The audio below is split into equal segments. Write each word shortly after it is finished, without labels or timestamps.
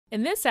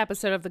In this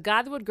episode of the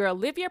Godwood Girl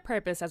Live Your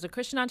Purpose as a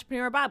Christian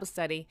Entrepreneur Bible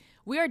Study,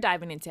 we are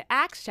diving into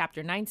Acts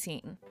chapter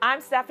 19. I'm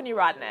Stephanie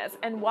Rodnez,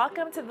 and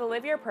welcome to the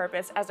Live Your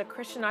Purpose as a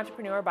Christian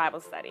Entrepreneur Bible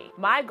Study.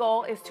 My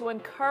goal is to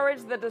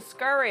encourage the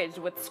discouraged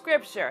with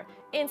scripture,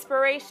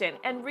 inspiration,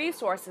 and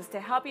resources to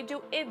help you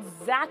do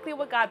exactly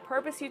what God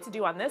purposed you to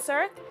do on this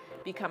earth: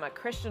 become a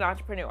Christian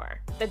entrepreneur.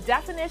 The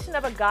definition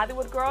of a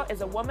Godlywood girl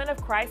is a woman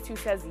of Christ who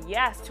says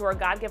yes to her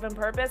God-given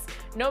purpose,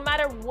 no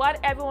matter what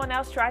everyone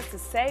else tries to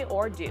say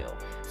or do.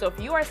 So if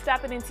you are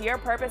stepping into your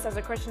purpose as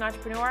a Christian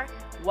entrepreneur,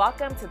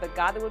 welcome to the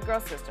Godlywood Girl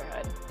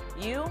Sisterhood.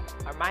 You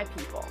are my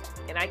people,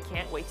 and I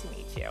can't wait to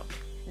meet you.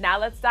 Now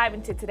let's dive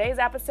into today's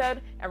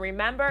episode. And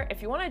remember,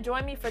 if you want to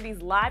join me for these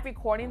live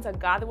recordings on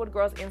Godlywood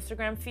Girl's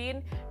Instagram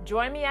feed,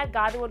 join me at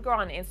Godlywood Girl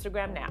on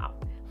Instagram now.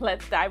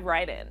 Let's dive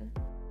right in.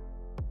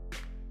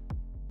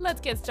 Let's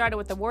get started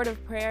with the word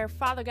of prayer.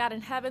 Father God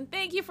in heaven,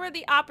 thank you for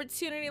the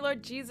opportunity,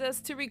 Lord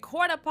Jesus, to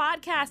record a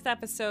podcast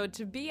episode,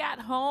 to be at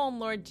home,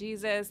 Lord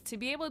Jesus, to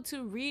be able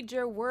to read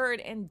your word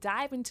and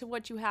dive into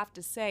what you have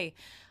to say.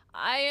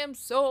 I am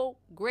so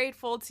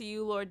grateful to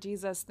you, Lord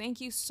Jesus. Thank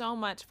you so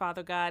much,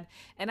 Father God.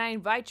 And I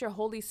invite your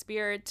Holy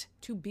Spirit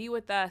to be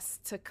with us,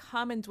 to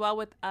come and dwell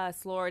with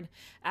us, Lord,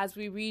 as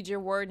we read your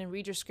word and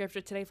read your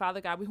scripture today,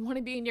 Father God. We want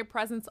to be in your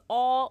presence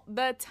all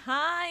the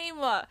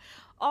time.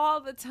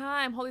 All the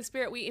time. Holy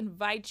Spirit, we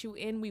invite you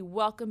in. We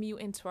welcome you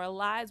into our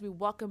lives. We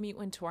welcome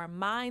you into our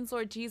minds,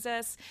 Lord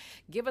Jesus.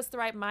 Give us the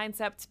right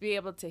mindset to be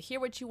able to hear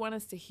what you want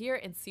us to hear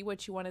and see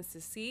what you want us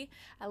to see.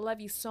 I love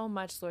you so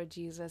much, Lord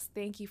Jesus.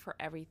 Thank you for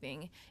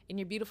everything. In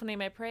your beautiful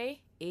name I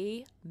pray,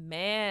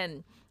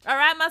 amen. All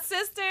right, my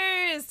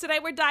sisters. Today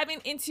we're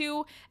diving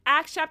into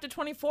Acts chapter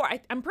 24.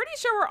 I'm pretty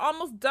sure we're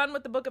almost done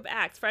with the book of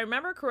Acts. If I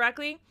remember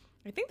correctly,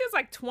 I think there's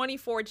like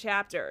 24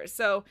 chapters.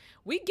 So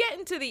we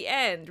getting to the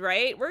end,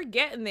 right? We're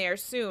getting there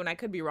soon. I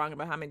could be wrong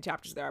about how many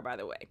chapters there are, by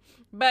the way.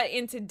 But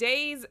in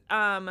today's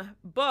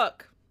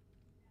book,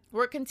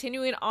 we're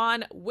continuing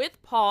on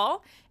with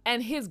Paul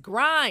and his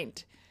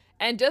grind,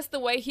 and just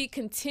the way he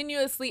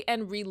continuously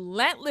and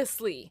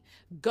relentlessly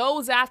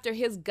goes after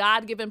his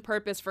God-given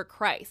purpose for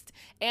Christ.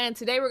 And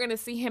today we're going to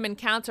see him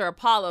encounter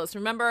Apollos.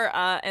 Remember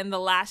in the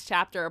last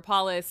chapter,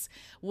 Apollos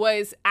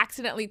was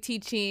accidentally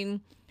teaching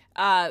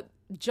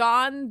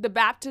John the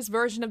Baptist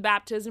version of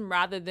baptism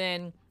rather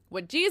than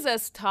what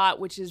Jesus taught,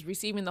 which is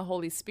receiving the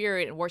Holy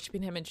Spirit and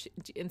worshiping him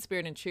in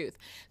spirit and truth.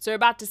 So we're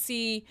about to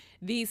see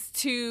these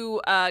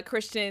two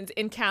Christians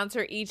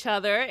encounter each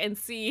other and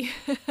see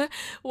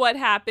what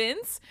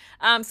happens.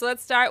 So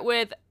let's start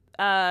with,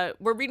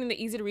 we're reading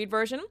the easy to read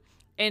version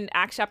in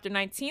Acts chapter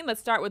 19. Let's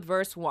start with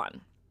verse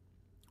 1.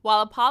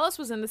 While Apollos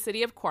was in the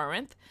city of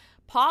Corinth,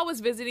 Paul was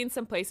visiting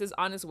some places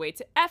on his way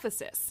to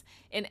Ephesus.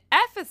 In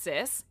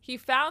Ephesus, he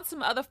found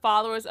some other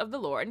followers of the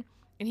Lord,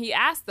 and he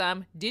asked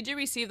them, "Did you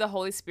receive the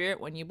Holy Spirit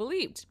when you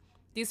believed?"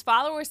 These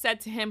followers said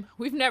to him,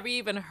 "We've never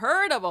even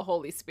heard of a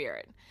Holy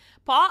Spirit."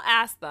 Paul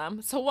asked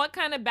them, "So what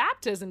kind of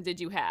baptism did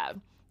you have?"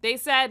 They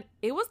said,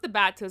 "It was the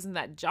baptism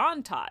that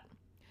John taught."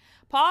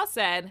 Paul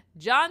said,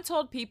 "John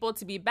told people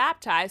to be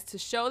baptized to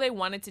show they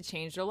wanted to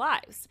change their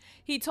lives.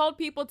 He told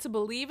people to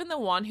believe in the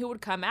one who would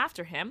come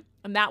after him,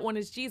 and that one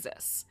is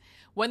Jesus."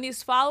 When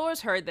these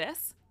followers heard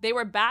this, they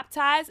were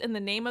baptized in the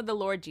name of the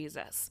Lord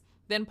Jesus.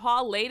 Then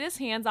Paul laid his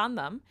hands on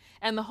them,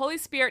 and the Holy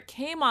Spirit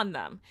came on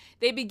them.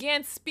 They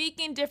began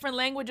speaking different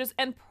languages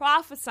and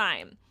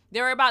prophesying.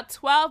 There were about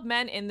 12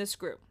 men in this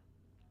group.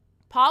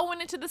 Paul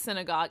went into the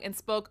synagogue and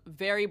spoke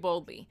very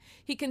boldly.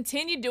 He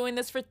continued doing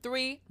this for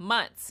 3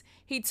 months.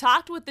 He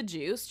talked with the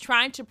Jews,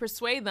 trying to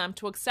persuade them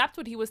to accept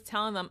what he was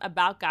telling them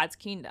about God's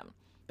kingdom.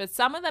 But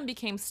some of them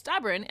became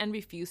stubborn and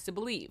refused to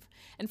believe.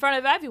 In front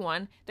of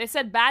everyone, they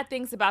said bad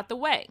things about the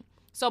way.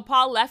 So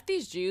Paul left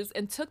these Jews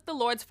and took the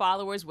Lord's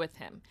followers with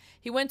him.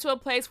 He went to a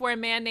place where a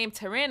man named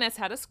Tyrannus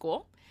had a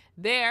school.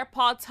 There,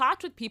 Paul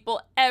talked with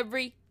people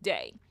every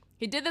day.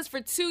 He did this for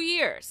 2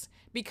 years.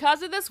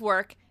 Because of this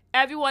work,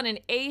 everyone in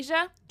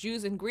Asia,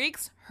 Jews and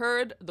Greeks,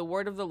 heard the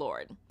word of the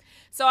Lord.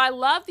 So I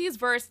love these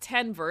first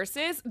 10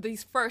 verses,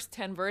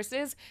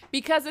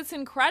 because it's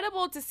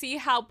incredible to see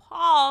how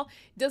Paul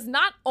does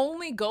not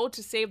only go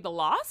to save the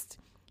lost,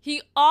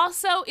 he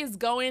also is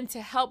going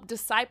to help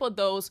disciple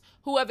those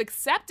who have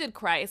accepted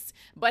Christ,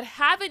 but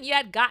haven't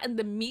yet gotten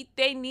the meat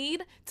they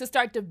need to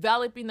start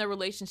developing their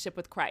relationship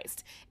with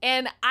Christ.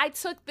 And I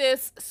took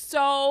this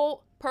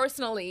so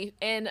personally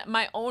in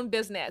my own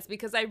business,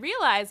 because I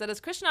realized that as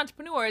Christian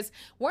entrepreneurs,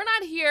 we're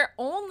not here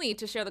only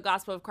to share the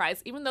gospel of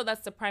Christ, even though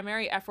that's the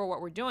primary effort of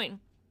what we're doing.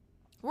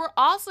 We're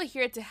also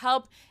here to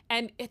help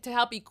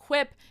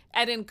equip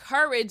and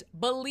encourage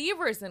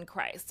believers in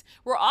Christ.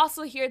 We're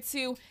also here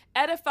to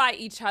edify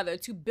each other,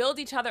 to build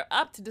each other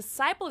up, to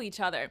disciple each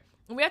other.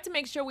 And we have to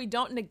make sure we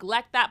don't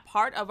neglect that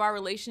part of our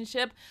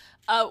relationship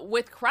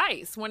with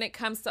Christ when it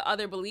comes to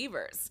other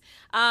believers.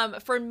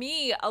 For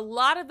me, a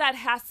lot of that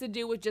has to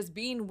do with just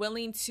being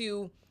willing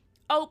to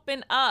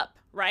open up,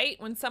 right?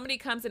 When somebody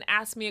comes and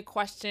asks me a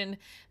question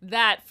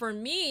that for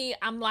me,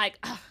 I'm like,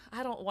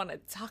 I don't want to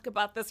talk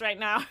about this right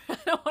now. I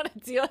don't want to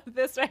deal with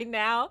this right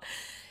now.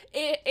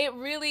 it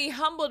really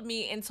humbled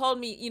me and told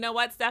me, you know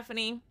what,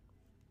 Stephanie?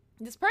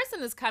 This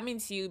person is coming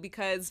to you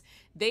because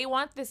they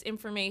want this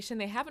information.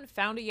 They haven't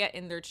found it yet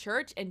in their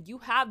church, and you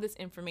have this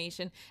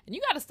information, and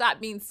you got to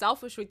stop being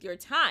selfish with your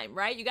time,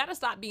 right? You got to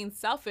stop being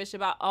selfish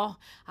about, oh,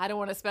 I don't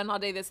want to spend all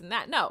day this and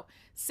that. No,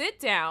 sit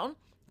down,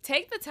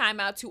 take the time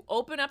out to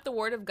open up the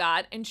Word of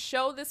God and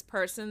show this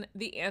person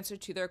the answer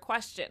to their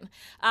question.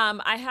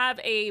 I have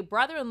a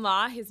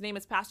brother-in-law. His name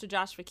is Pastor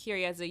Josh Fakir.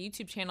 He has a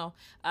YouTube channel,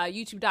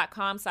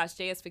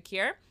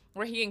 youtube.com/JSFakir,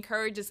 where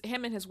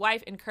him and his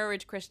wife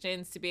encourage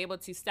Christians to be able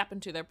to step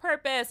into their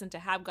purpose and to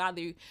have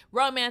godly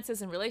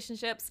romances and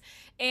relationships.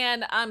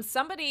 And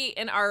somebody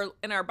in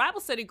our Bible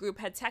study group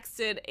had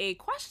texted a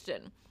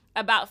question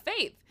about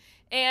faith.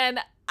 And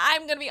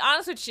I'm going to be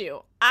honest with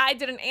you, I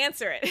didn't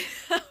answer it.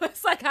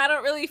 It's like, I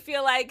don't really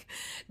feel like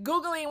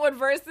Googling what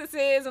verse this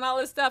is and all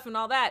this stuff and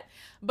all that.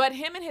 But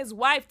him and his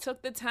wife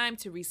took the time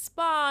to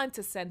respond,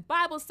 to send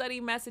Bible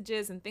study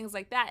messages and things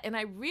like that. And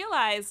I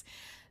realized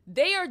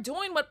they are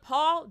doing what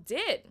Paul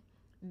did.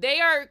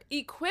 They are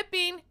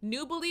equipping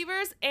new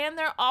believers, and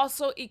they're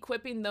also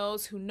equipping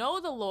those who know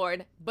the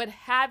Lord but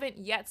haven't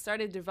yet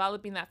started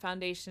developing that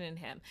foundation in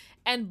him.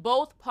 And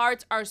both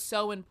parts are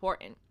so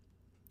important.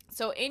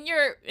 So in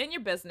your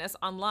business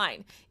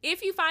online,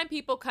 if you find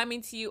people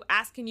coming to you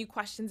asking you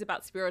questions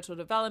about spiritual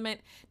development,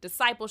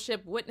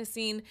 discipleship,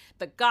 witnessing,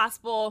 the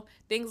gospel,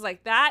 things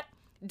like that,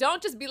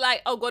 don't just be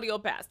like, oh, go to your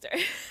pastor.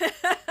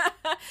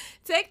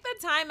 Take the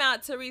time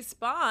out to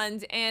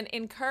respond and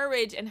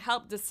encourage and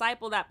help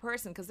disciple that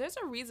person, because there's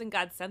a reason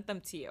God sent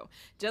them to you,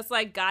 just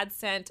like God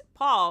sent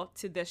Paul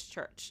to this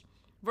church.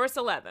 Verse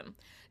 11,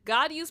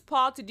 God used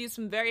Paul to do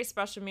some very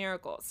special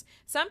miracles.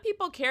 Some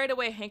people carried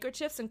away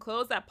handkerchiefs and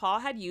clothes that Paul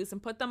had used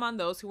and put them on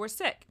those who were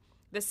sick.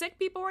 The sick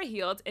people were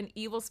healed and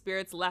evil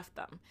spirits left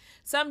them.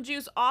 Some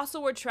Jews also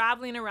were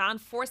traveling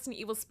around forcing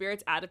evil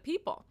spirits out of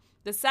people.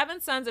 The 7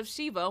 sons of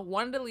Sceva,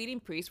 one of the leading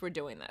priests, were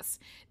doing this.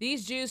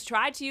 These Jews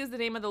tried to use the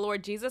name of the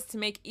Lord Jesus to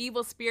make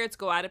evil spirits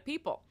go out of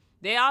people.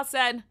 They all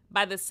said,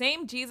 by the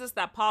same Jesus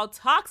that Paul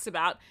talks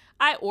about,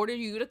 I order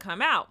you to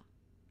come out.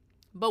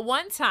 But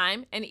one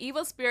time, an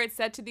evil spirit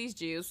said to these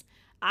Jews,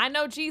 I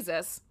know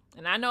Jesus,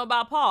 and I know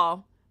about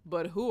Paul,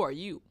 but who are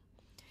you?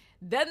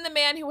 Then the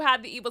man who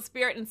had the evil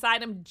spirit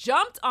inside him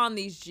jumped on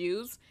these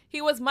Jews. He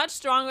was much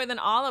stronger than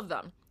all of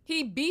them.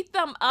 He beat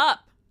them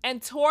up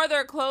and tore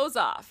their clothes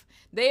off.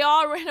 They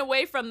all ran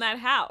away from that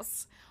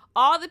house.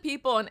 All the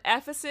people in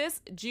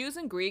Ephesus, Jews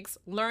and Greeks,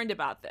 learned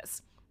about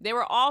this. They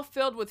were all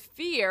filled with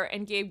fear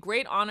and gave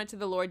great honor to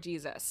the Lord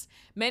Jesus.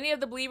 Many of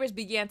the believers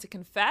began to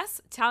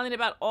confess, telling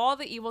about all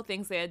the evil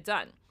things they had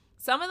done.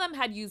 Some of them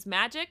had used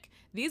magic.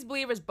 These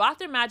believers bought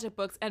their magic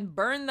books and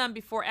burned them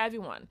before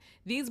everyone.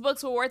 These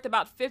books were worth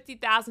about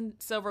 50,000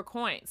 silver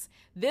coins.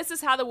 This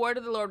is how the word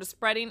of the Lord was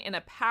spreading in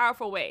a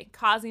powerful way,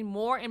 causing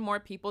more and more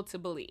people to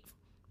believe.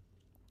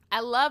 I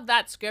love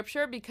that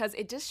scripture because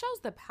it just shows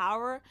the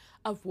power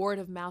of word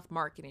of mouth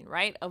marketing,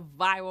 right? Of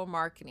viral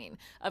marketing,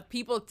 of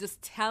people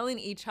just telling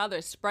each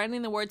other,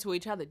 spreading the word to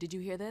each other. Did you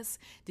hear this?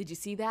 Did you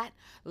see that?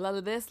 Love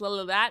of this, love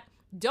of that.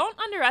 Don't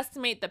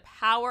underestimate the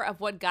power of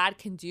what God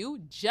can do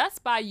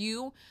just by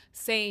you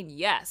saying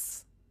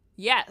yes.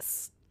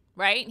 Yes,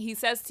 right? He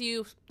says to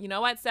you, you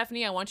know what,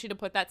 Stephanie, I want you to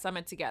put that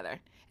summit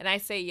together. And I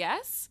say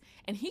yes.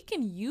 And he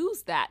can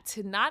use that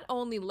to not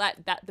only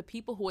let the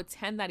people who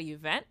attend that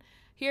event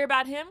hear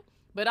about him,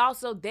 but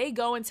also they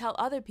go and tell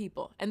other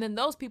people. And then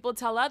those people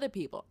tell other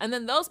people. And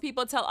then those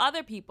people tell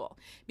other people.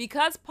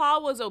 Because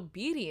Paul was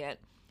obedient,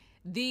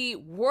 the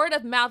word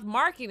of mouth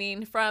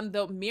marketing from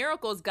the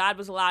miracles God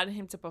was allowing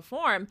him to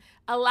perform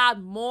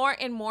allowed more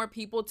and more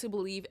people to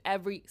believe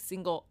every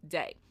single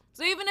day.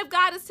 So even if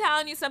God is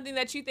telling you something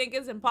that you think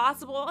is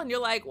impossible and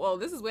you're like, well,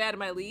 this is way out of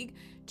my league,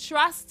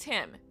 trust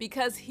him,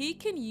 because he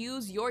can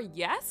use your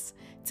yes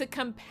to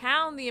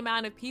compound the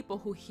amount of people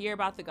who hear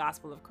about the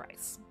gospel of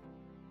Christ.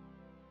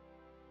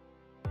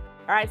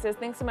 All right, sis,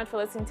 thanks so much for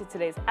listening to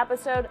today's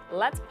episode.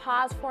 Let's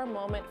pause for a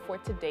moment for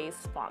today's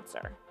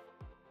sponsor.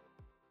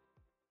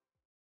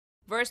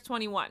 Verse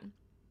 21.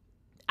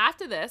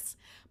 After this,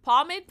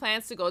 Paul made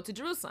plans to go to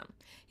Jerusalem.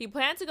 He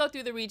planned to go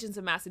through the regions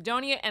of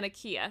Macedonia and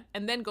Achaia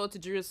and then go to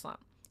Jerusalem.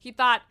 He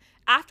thought,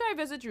 after I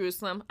visit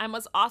Jerusalem, I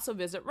must also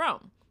visit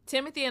Rome.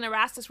 Timothy and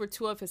Erastus were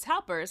 2 of his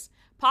helpers.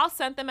 Paul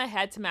sent them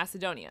ahead to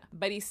Macedonia,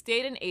 but he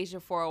stayed in Asia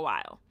for a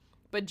while.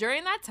 But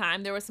during that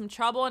time, there was some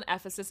trouble in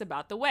Ephesus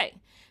about the way.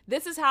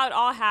 This is how it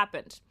all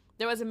happened.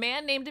 There was a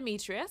man named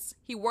Demetrius.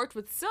 He worked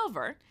with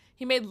silver.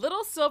 He made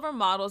little silver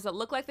models that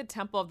looked like the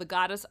temple of the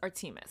goddess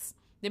Artemis.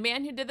 The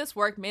man who did this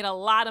work made a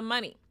lot of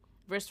money.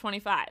 Verse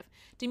 25.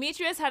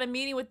 Demetrius had a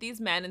meeting with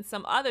these men and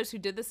some others who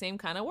did the same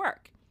kind of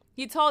work.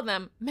 He told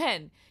them,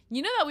 men,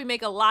 you know that we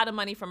make a lot of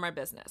money from our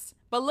business.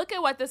 But look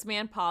at what this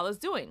man Paul is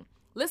doing.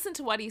 Listen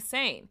to what he's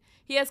saying.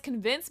 He has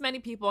convinced many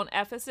people in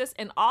Ephesus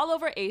and all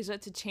over Asia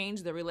to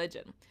change their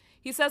religion.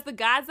 He says the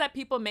gods that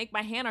people make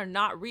by hand are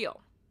not real.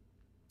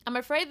 I'm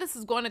afraid this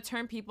is going to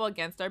turn people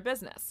against our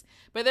business.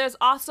 But there's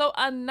also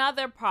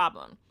another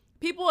problem.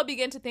 People will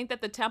begin to think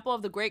that the temple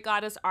of the great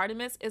goddess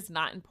Artemis is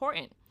not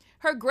important.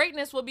 Her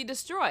greatness will be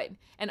destroyed,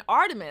 and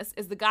Artemis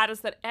is the goddess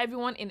that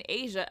everyone in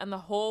Asia and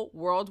the whole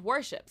world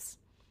worships."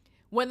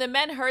 When the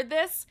men heard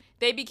this,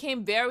 they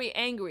became very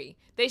angry.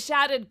 They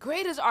shouted,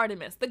 "Great is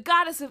Artemis, the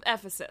goddess of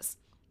Ephesus."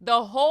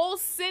 The whole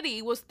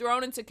city was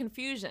thrown into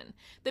confusion.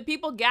 The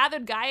people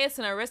gathered Gaius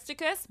and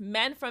Aristarchus,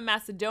 men from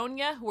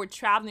Macedonia who were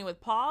traveling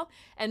with Paul,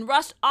 and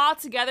rushed all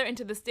together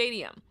into the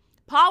stadium.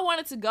 Paul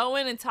wanted to go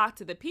in and talk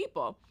to the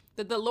people,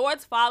 but the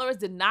Lord's followers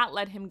did not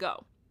let him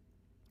go.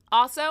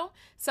 Also,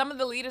 some of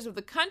the leaders of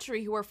the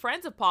country who were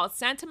friends of Paul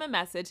sent him a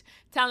message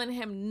telling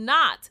him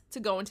not to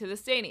go into the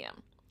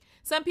stadium.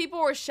 Some people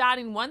were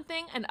shouting one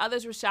thing and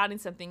others were shouting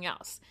something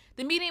else.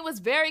 The meeting was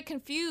very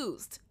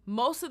confused.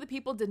 Most of the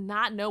people did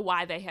not know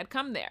why they had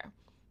come there.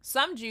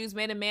 Some Jews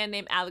made a man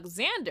named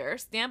Alexander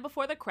stand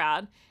before the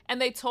crowd,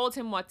 and they told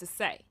him what to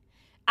say.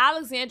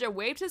 Alexander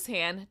waved his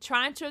hand,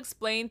 trying to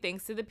explain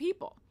things to the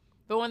people.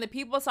 But when the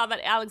people saw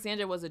that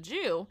Alexander was a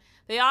Jew,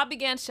 they all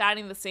began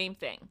shouting the same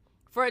thing.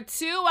 For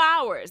 2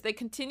 hours, they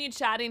continued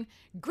shouting,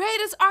 "Great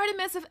is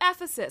Artemis of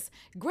Ephesus!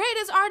 Great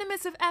is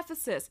Artemis of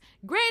Ephesus!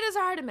 Great is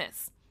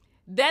Artemis!"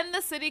 Then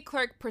the city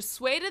clerk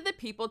persuaded the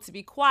people to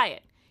be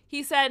quiet.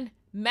 He said,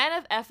 "Men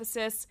of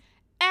Ephesus,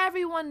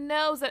 everyone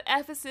knows that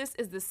Ephesus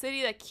is the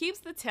city that keeps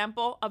the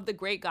temple of the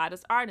great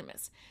goddess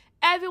Artemis.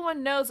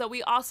 Everyone knows that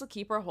we also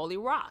keep her holy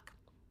rock.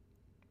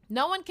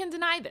 No one can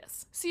deny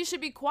this, so you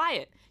should be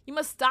quiet. You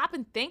must stop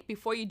and think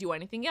before you do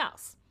anything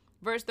else."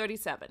 Verse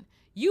 37.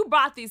 "You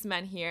brought these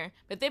men here,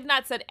 but they've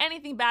not said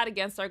anything bad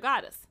against our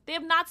goddess. They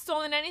have not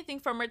stolen anything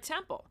from her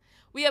temple.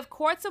 We have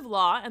courts of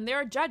law, and there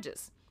are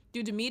judges.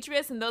 Do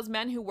Demetrius and those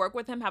men who work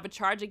with him have a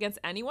charge against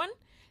anyone?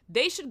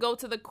 They should go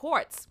to the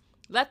courts.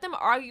 Let them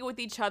argue with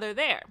each other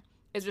there.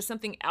 Is there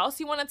something else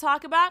you want to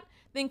talk about?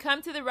 Then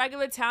come to the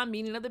regular town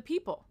meeting of the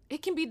people.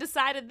 It can be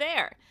decided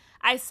there.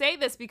 I say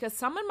this because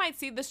someone might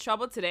see this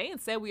trouble today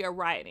and say we are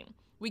rioting.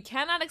 We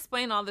cannot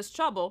explain all this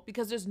trouble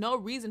because there's no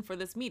reason for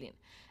this meeting."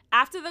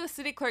 After the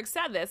city clerk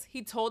said this,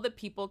 he told the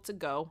people to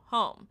go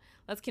home.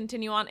 Let's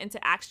continue on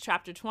into Acts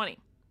chapter 20.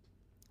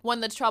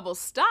 When the trouble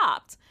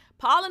stopped,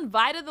 Paul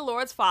invited the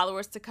Lord's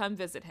followers to come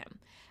visit him.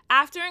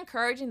 After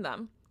encouraging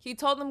them, he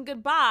told them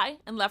goodbye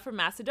and left for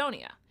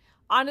Macedonia.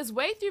 On his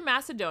way through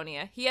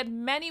Macedonia, he had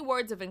many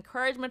words of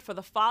encouragement for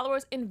the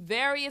followers in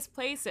various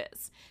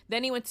places.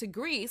 Then he went to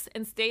Greece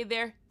and stayed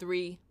there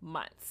 3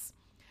 months.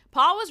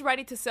 Paul was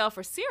ready to sail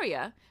for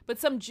Syria, but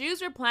some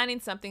Jews were planning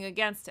something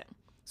against him.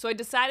 So he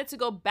decided to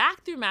go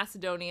back through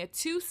Macedonia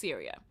to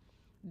Syria.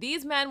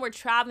 These men were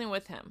traveling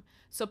with him: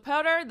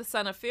 Sopater, the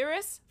son of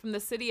Pyrrhus, from the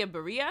city of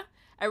Berea,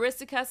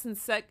 Aristarchus and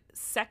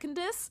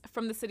Secundus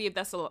from the city of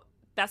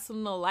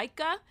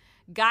Thessalonica,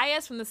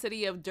 Gaius from the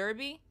city of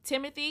Derbe,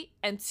 Timothy,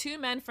 and 2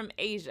 men from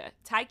Asia,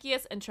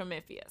 Tychicus and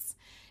Trophimus.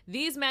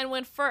 These men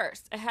went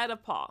first, ahead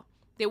of Paul.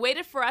 They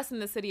waited for us in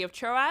the city of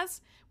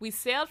Troas. We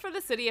sailed for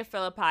the city of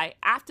Philippi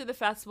after the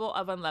festival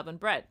of unleavened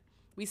bread.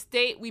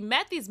 We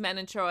met these men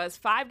in Troas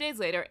 5 days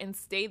later and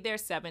stayed there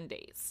 7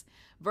 days.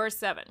 Verse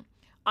 7.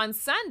 On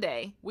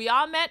Sunday, we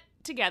all met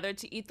together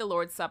to eat the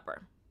Lord's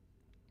Supper.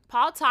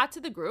 Paul talked to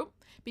the group.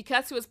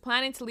 Because he was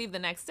planning to leave the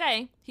next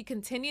day, he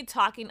continued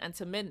talking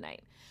until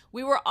midnight.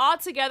 We were all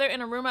together in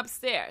a room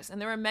upstairs,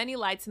 and there were many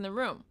lights in the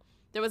room.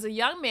 There was a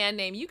young man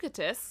named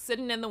Eutychus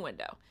sitting in the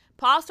window.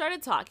 Paul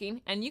started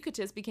talking, and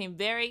Eutychus became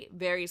very,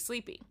 very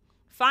sleepy.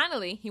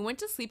 Finally, he went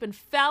to sleep and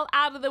fell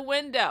out of the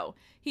window.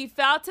 He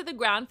fell to the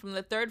ground from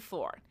the 3rd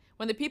floor.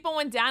 When the people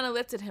went down and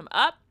lifted him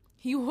up,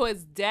 he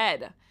was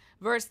dead.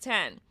 Verse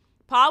 10.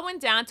 Paul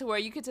went down to where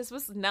Eutychus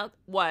was knelt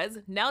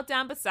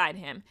down beside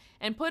him,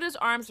 and put his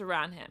arms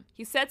around him.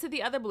 He said to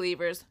the other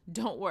believers,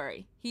 "Don't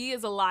worry, he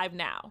is alive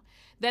now."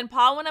 Then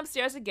Paul went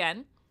upstairs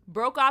again,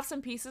 broke off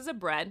some pieces of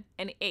bread,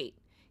 and ate.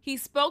 He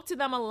spoke to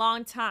them a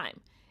long time.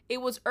 It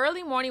was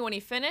early morning when he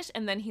finished,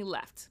 and then he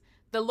left.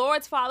 The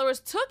Lord's followers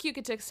took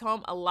Eutychus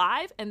home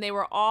alive, and they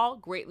were all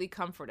greatly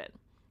comforted.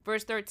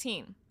 Verse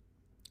 13.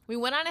 We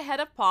went on ahead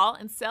of Paul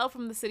and sailed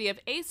from the city of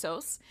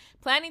Assos,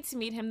 planning to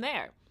meet him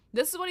there.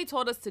 This is what he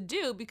told us to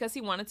do because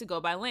he wanted to go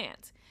by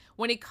land.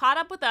 When he caught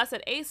up with us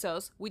at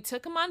Assos, we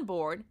took him on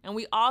board, and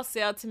we all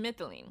sailed to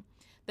Mytilene.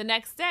 The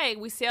next day,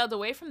 we sailed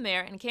away from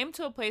there and came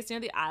to a place near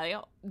the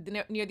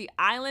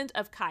island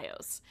of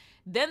Chios.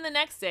 Then the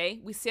next day,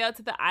 we sailed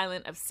to the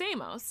island of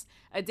Samos.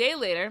 A day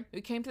later,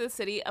 we came to the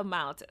city of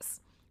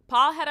Miletus.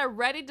 Paul had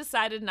already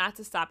decided not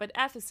to stop at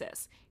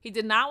Ephesus. He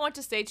did not want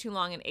to stay too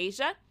long in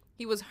Asia.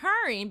 He was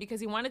hurrying because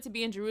he wanted to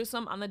be in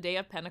Jerusalem on the day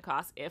of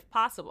Pentecost, if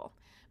possible.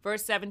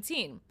 Verse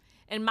 17.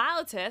 In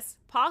Miletus,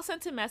 Paul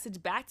sent a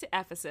message back to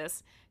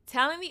Ephesus,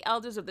 telling the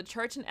elders of the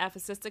church in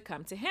Ephesus to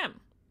come to him.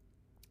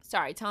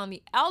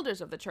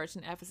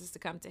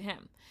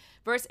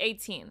 Verse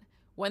 18.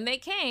 When they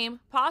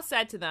came, Paul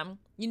said to them,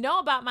 "You know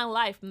about my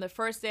life from the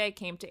first day I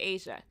came to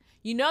Asia.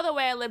 You know the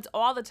way I lived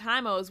all the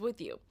time I was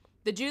with you.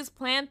 The Jews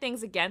planned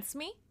things against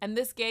me, and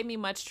this gave me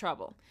much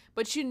trouble.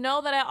 But you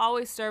know that I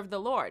always served the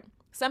Lord,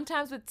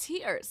 sometimes with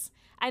tears.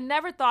 I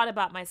never thought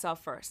about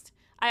myself first.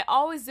 I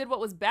always did what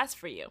was best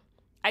for you.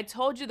 I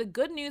told you the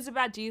good news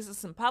about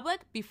Jesus in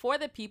public, before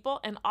the people,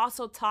 and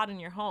also taught in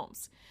your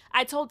homes.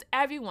 I told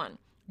everyone,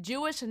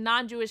 Jewish and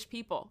non-Jewish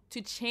people,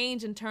 to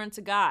change and turn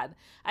to God.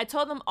 I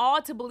told them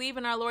all to believe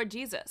in our Lord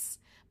Jesus.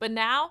 But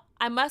now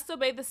I must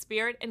obey the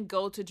Spirit and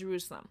go to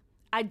Jerusalem.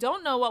 I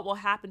don't know what will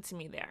happen to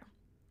me there.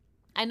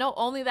 I know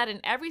only that in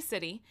every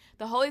city,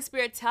 the Holy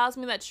Spirit tells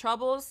me that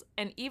troubles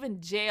and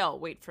even jail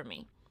wait for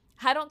me.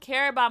 I don't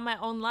care about my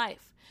own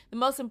life. The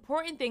most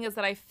important thing is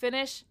that I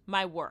finish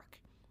my work.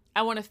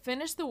 I want to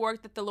finish the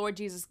work that the Lord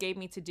Jesus gave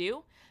me to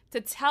do,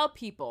 to tell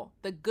people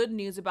the good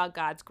news about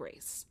God's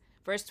grace.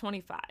 Verse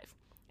 25.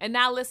 And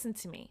now listen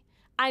to me.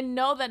 I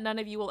know that none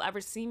of you will ever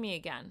see me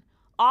again.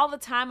 All the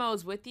time I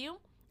was with you,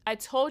 I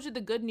told you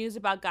the good news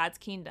about God's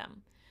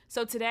kingdom.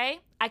 So today,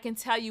 I can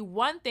tell you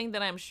one thing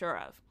that I'm sure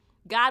of.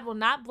 God will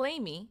not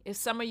blame me if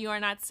some of you are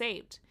not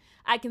saved.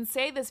 I can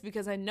say this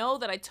because I know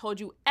that I told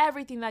you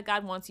everything that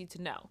God wants you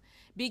to know.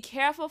 Be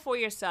careful for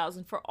yourselves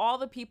and for all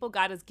the people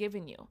God has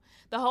given you.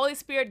 The Holy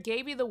Spirit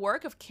gave you the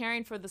work of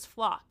caring for this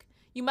flock.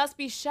 You must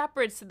be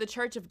shepherds to the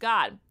church of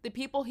God, the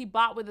people he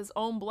bought with his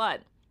own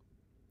blood.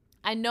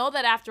 I know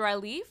that after I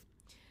leave,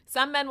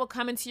 some men will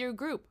come into your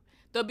group.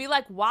 They'll be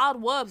like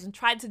wild wolves and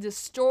try to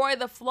destroy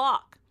the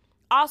flock.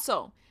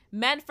 Also,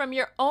 men from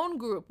your own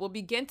group will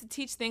begin to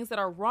teach things that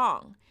are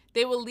wrong.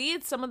 They will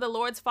lead some of the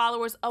Lord's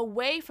followers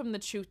away from the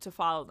truth to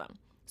follow them.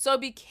 So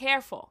be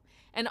careful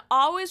and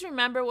always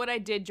remember what I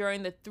did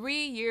during the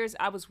 3 years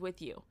I was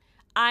with you.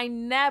 I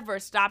never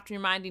stopped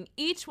reminding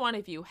each one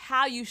of you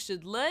how you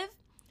should live,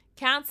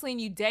 counseling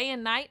you day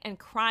and night and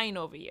crying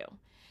over you.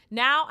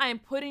 Now I am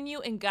putting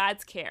you in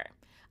God's care.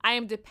 I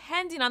am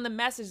depending on the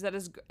message that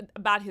is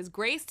about his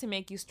grace to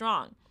make you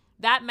strong.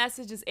 That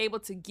message is able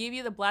to give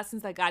you the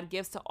blessings that God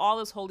gives to all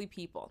his holy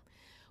people.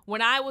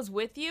 When I was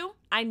with you,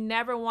 I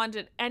never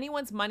wanted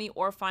anyone's money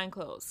or fine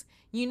clothes.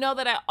 You know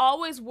that I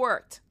always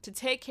worked to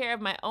take care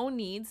of my own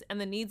needs and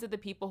the needs of the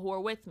people who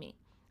are with me.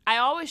 I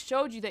always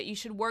showed you that you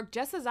should work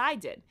just as I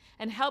did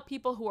and help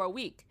people who are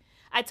weak.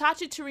 I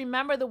taught you to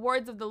remember the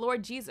words of the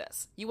Lord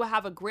Jesus. You will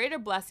have a greater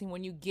blessing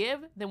when you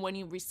give than when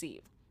you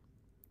receive.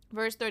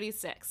 Verse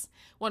 36,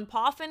 when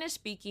Paul finished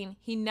speaking,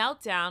 he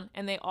knelt down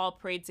and they all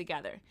prayed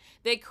together.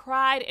 They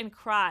cried and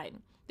cried.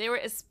 They were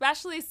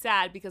especially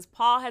sad because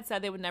Paul had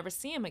said they would never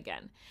see him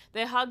again.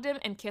 They hugged him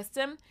and kissed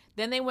him.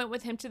 Then they went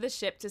with him to the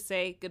ship to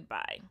say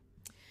goodbye.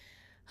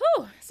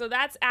 Whew. So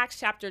that's Acts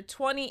chapter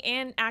 20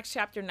 and Acts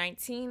chapter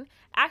 19.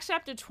 Acts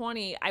chapter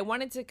 20, I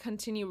wanted to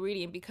continue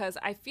reading because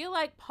I feel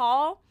like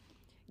Paul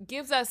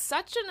gives us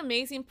such an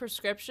amazing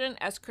prescription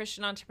as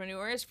Christian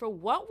entrepreneurs for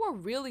what we're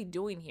really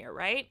doing here,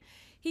 right?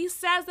 He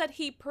says that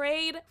he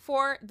prayed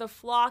for the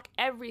flock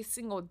every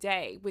single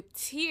day with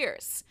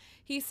tears.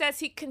 He says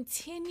he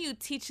continued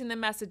teaching the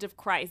message of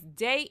Christ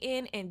day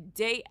in and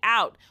day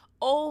out,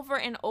 over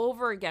and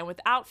over again,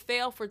 without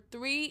fail for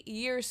 3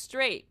 years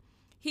straight.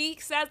 He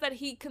says that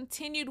he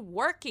continued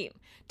working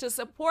to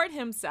support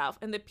himself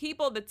and the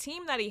people, the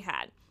team that he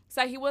had,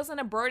 so he wasn't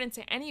a burden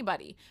to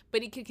anybody,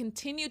 but he could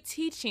continue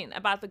teaching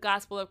about the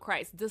gospel of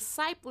Christ,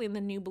 discipling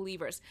the new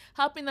believers,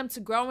 helping them to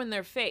grow in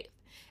their faith.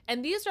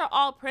 And these are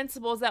all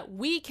principles that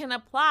we can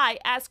apply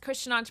as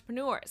Christian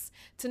entrepreneurs,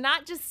 to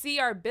not just see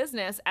our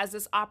business as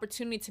this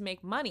opportunity to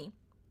make money,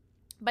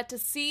 but to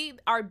see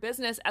our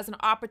business as an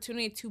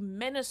opportunity to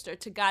minister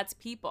to God's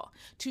people,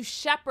 to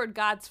shepherd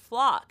God's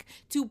flock,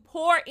 to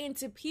pour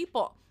into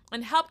people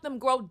and help them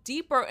grow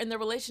deeper in their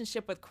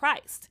relationship with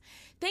Christ.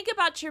 Think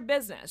about your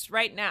business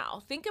right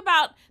now. Think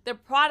about the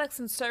products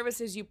and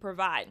services you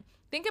provide.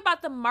 Think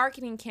about the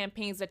marketing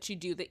campaigns that you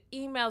do, the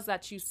emails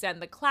that you send,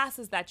 the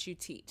classes that you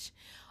teach.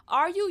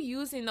 Are you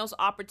using those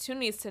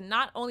opportunities to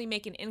not only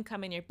make an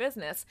income in your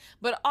business,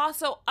 but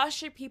also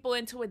usher people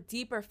into a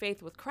deeper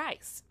faith with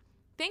Christ?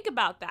 Think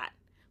about that.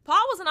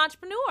 Paul was an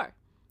entrepreneur.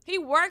 He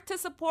worked to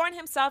support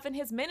himself in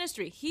his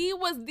ministry. He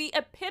was the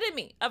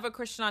epitome of a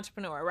Christian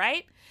entrepreneur,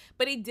 right?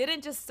 But he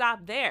didn't just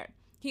stop there.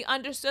 He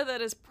understood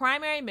that his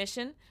primary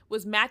mission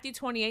was Matthew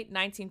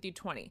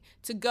 28:19-20,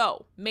 to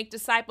go, make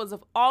disciples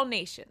of all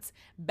nations,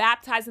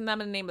 baptizing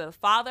them in the name of the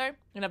Father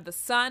and of the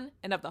Son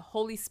and of the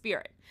Holy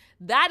Spirit.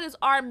 That is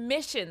our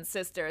mission,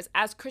 sisters,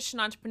 as Christian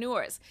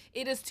entrepreneurs.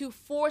 It is to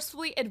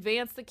forcefully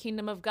advance the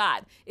kingdom of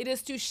God. It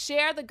is to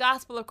share the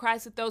gospel of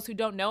Christ with those who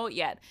don't know it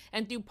yet.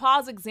 And through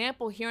Paul's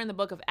example here in the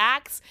book of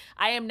Acts,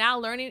 I am now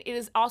learning it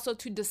is also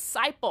to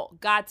disciple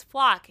God's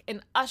flock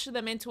and usher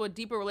them into a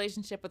deeper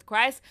relationship with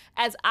Christ,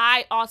 as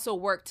I also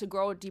work to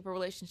grow a deeper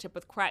relationship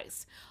with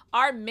Christ.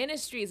 Our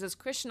ministries as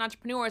Christian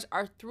entrepreneurs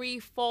are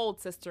threefold,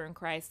 sister in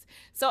Christ.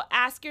 So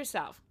ask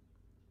yourself,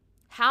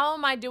 how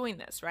am I doing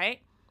this,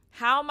 right?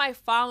 How am I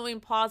following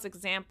Paul's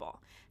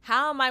example?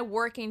 How am I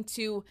working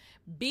to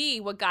be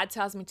what God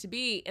tells me to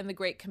be in the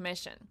Great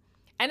Commission?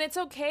 And it's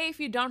okay if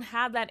you don't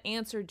have that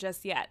answer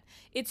just yet.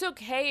 It's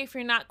okay if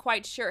you're not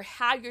quite sure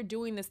how you're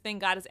doing this thing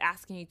God is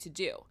asking you to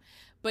do.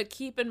 But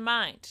keep in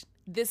mind,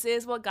 this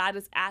is what God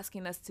is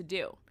asking us to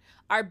do.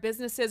 Our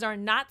businesses are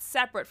not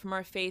separate from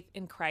our faith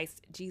in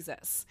Christ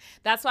Jesus.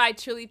 That's why I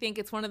truly think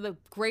it's one of the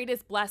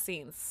greatest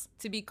blessings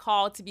to be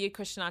called to be a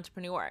Christian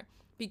entrepreneur,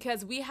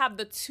 because we have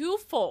the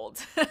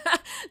twofold,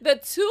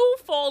 the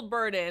twofold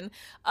burden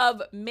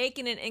of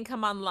making an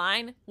income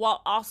online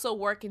while also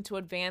working to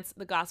advance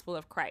the gospel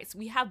of Christ.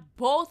 We have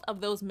both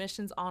of those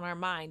missions on our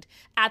mind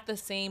at the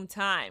same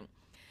time.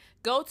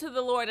 Go to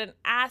the Lord and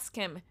ask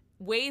him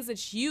ways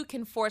that you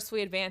can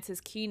forcefully advance his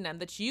kingdom,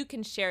 that you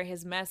can share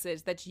his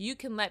message, that you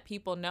can let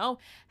people know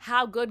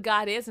how good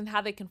God is and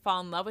how they can fall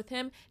in love with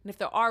him. And if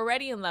they're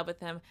already in love with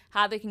him,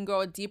 how they can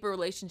grow a deeper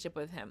relationship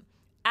with him.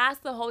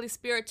 Ask the Holy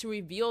Spirit to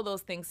reveal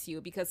those things to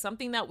you, because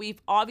something that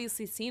we've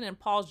obviously seen in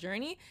Paul's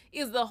journey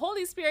is the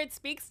Holy Spirit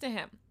speaks to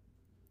him.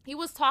 He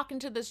was talking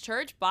to this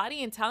church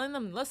body and telling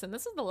them, listen,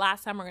 this is the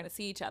last time we're going to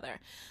see each other.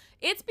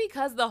 It's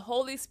because the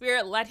Holy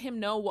Spirit let him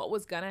know what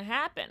was going to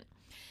happen.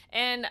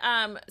 And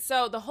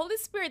so the Holy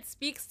Spirit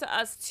speaks to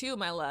us too,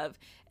 my love.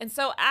 And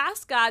so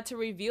ask God to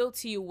reveal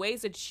to you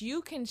ways that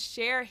you can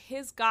share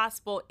his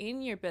gospel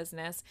in your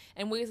business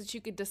and ways that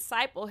you could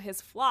disciple his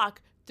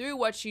flock through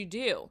what you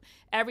do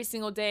every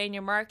single day in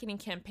your marketing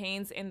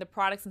campaigns and the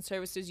products and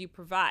services you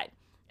provide.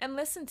 And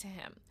listen to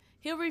him.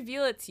 He'll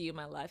reveal it to you,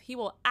 my love. He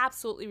will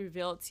absolutely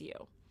reveal it to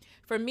you.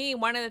 For me,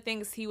 one of the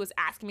things he was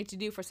asking me to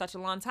do for such a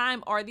long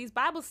time are these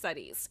Bible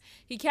studies.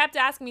 He kept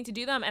asking me to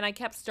do them, and I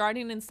kept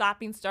starting and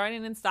stopping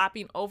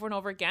over and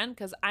over again,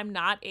 because I'm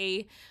not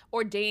a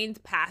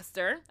ordained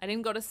pastor. I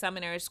didn't go to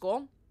seminary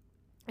school.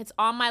 It's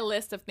on my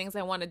list of things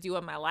I want to do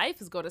in my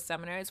life is go to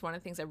seminary. It's one of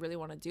the things I really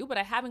want to do, but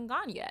I haven't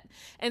gone yet.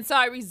 And so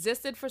I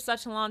resisted for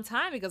such a long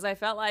time because I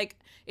felt like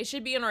it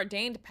should be an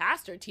ordained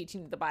pastor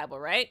teaching the Bible,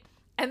 right?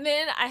 And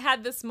then I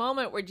had this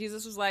moment where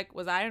Jesus was like,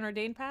 was I an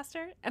ordained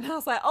pastor? And I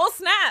was like, oh,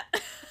 snap.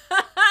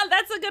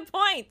 That's a good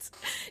point.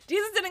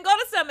 Jesus didn't go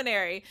to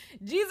seminary.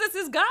 Jesus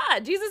is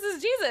God. Jesus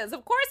is Jesus.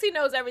 Of course he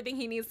knows everything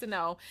he needs to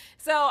know.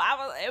 So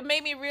it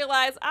made me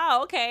realize, oh,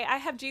 okay, I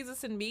have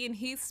Jesus in me, and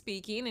he's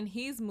speaking and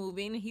he's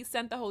moving, and he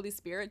sent the Holy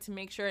Spirit to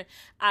make sure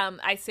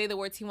I say the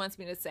words he wants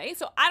me to say.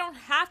 So I don't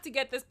have to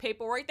get this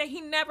paperwork that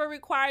he never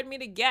required me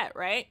to get,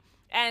 right?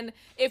 And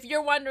if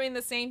you're wondering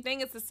the same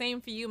thing, it's the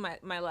same for you,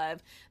 my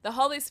love. The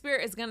Holy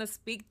Spirit is going to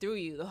speak through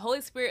you. The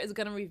Holy Spirit is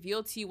going to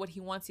reveal to you what he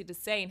wants you to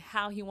say and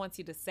how he wants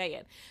you to say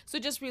it. So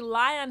just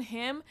rely on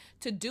him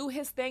to do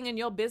his thing in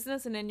your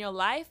business and in your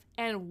life,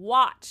 and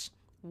watch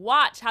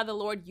how the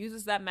Lord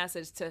uses that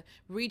message to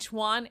reach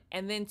 1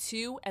 and then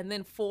 2 and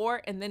then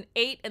 4 and then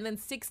 8 and then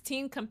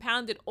 16,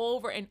 compounded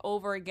over and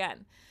over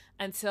again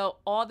until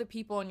all the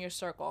people in your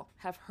circle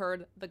have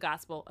heard the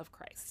gospel of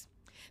Christ.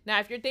 Now,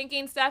 if you're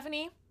thinking,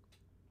 Stephanie,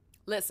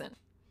 listen,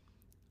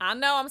 I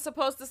know I'm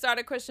supposed to start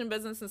a Christian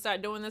business and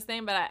start doing this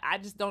thing, but I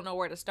just don't know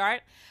where to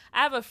start.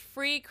 I have a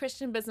free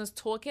Christian business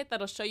toolkit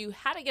that'll show you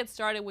how to get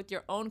started with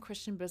your own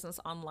Christian business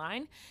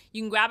online.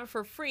 You can grab it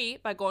for free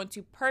by going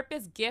to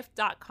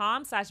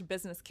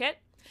purposegift.com/businesskit.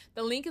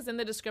 The link is in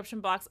the description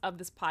box of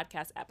this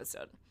podcast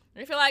episode.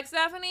 And if you're like,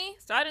 Stephanie,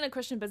 starting a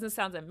Christian business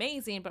sounds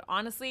amazing, but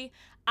honestly,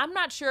 I'm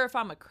not sure if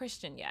I'm a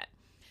Christian yet.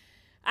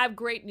 I have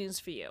great news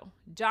for you.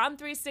 John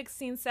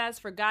 3:16 says,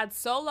 for God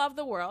so loved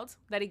the world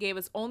that he gave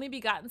his only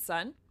begotten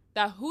son,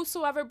 that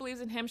whosoever believes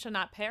in him shall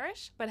not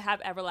perish, but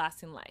have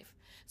everlasting life.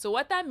 So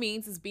what that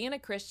means is being a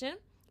Christian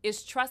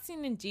is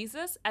trusting in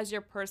Jesus as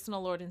your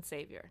personal Lord and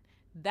Savior.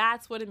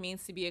 That's what it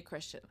means to be a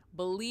Christian,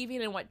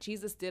 believing in what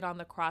Jesus did on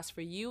the cross for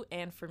you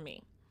and for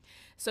me.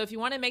 So if you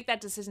want to make that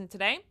decision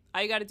today,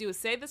 all you got to do is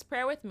say this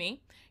prayer with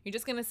me. You're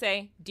just going to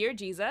say, Dear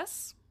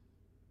Jesus,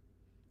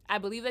 I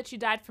believe that you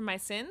died for my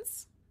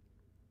sins.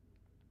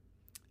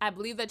 I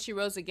believe that you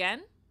rose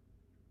again.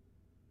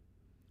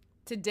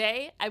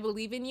 Today, I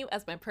believe in you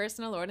as my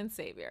personal Lord and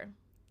Savior.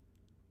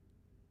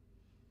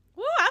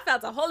 Woo, I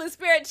felt a Holy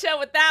Spirit chill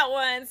with that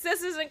one.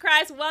 Sisters in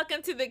Christ,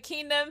 welcome to the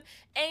kingdom.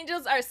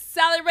 Angels are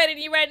celebrating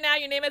you right now.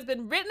 Your name has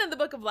been written in the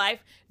book of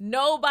life.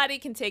 Nobody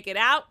can take it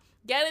out.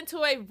 Get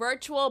into a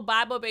virtual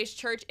Bible-based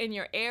church in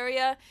your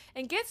area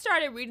and get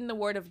started reading the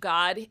Word of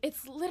God.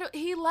 It's literally,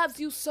 he loves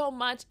you so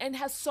much and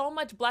has so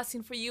much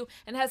blessing for you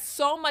and has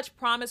so much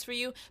promise for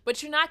you,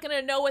 but you're not going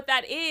to know what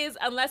that is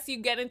unless you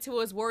get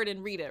into his Word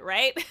and read it,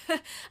 right?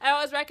 I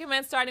always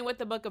recommend starting with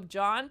the book of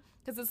John,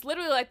 because it's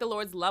literally like the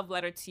Lord's love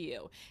letter to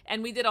you.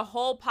 And we did a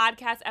whole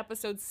podcast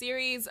episode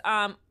series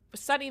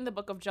studying the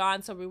book of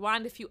John, so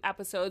rewind a few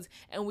episodes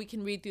and we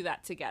can read through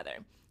that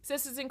together.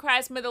 Sisters in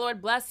Christ, may the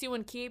Lord bless you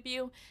and keep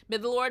you. May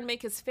the Lord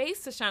make his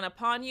face to shine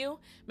upon you.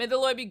 May the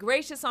Lord be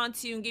gracious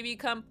unto you and give you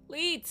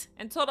complete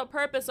and total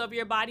purpose over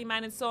your body,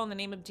 mind, and soul in the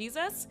name of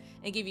Jesus,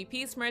 and give you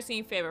peace, mercy,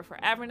 and favor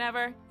forever and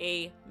ever.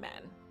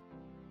 Amen.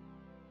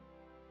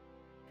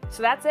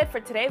 So that's it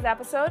for today's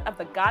episode of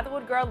the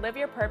Godwood Girl Live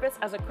Your Purpose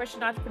as a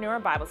Christian Entrepreneur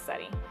Bible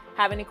Study.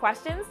 Have any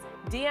questions?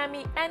 DM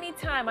me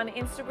anytime on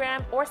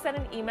Instagram or send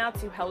an email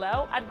to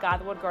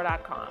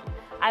hello@godwoodgirl.com.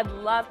 I'd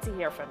love to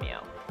hear from you.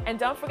 And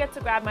don't forget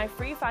to grab my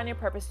free Find Your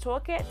Purpose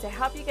toolkit to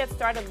help you get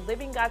started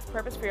living God's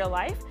purpose for your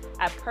life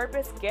at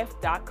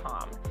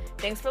purposegift.com.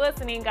 Thanks for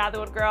listening,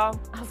 Godwood Girl.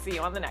 I'll see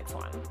you on the next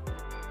one.